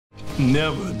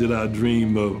Never did I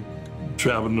dream of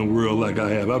traveling the world like I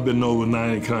have. I've been to over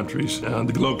 90 countries. The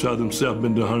Globetrotters themselves have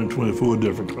been to 124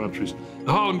 different countries.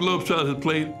 The Harlem Globetrotters have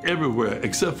played everywhere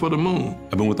except for the moon.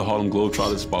 I've been with the Harlem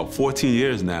Globetrotters about 14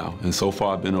 years now, and so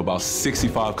far I've been to about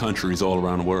 65 countries all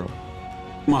around the world.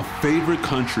 My favorite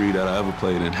country that I ever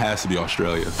played in has to be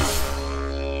Australia.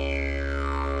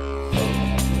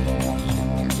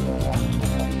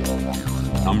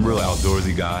 I'm a real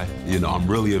outdoorsy guy. You know, I'm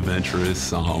really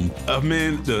adventurous. I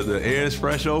mean, the air is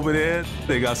fresh over there.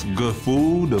 They got some good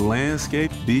food, the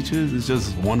landscape, beaches. It's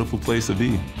just a wonderful place to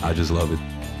be. I just love it.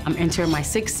 I'm entering my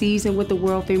 6th season with the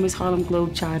world-famous Harlem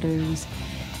Globetrotters.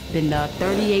 Been to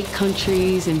 38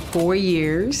 countries in 4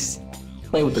 years.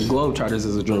 Playing with the Globetrotters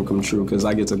is a dream come true because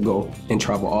I get to go and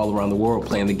travel all around the world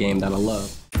playing the game that I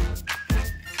love.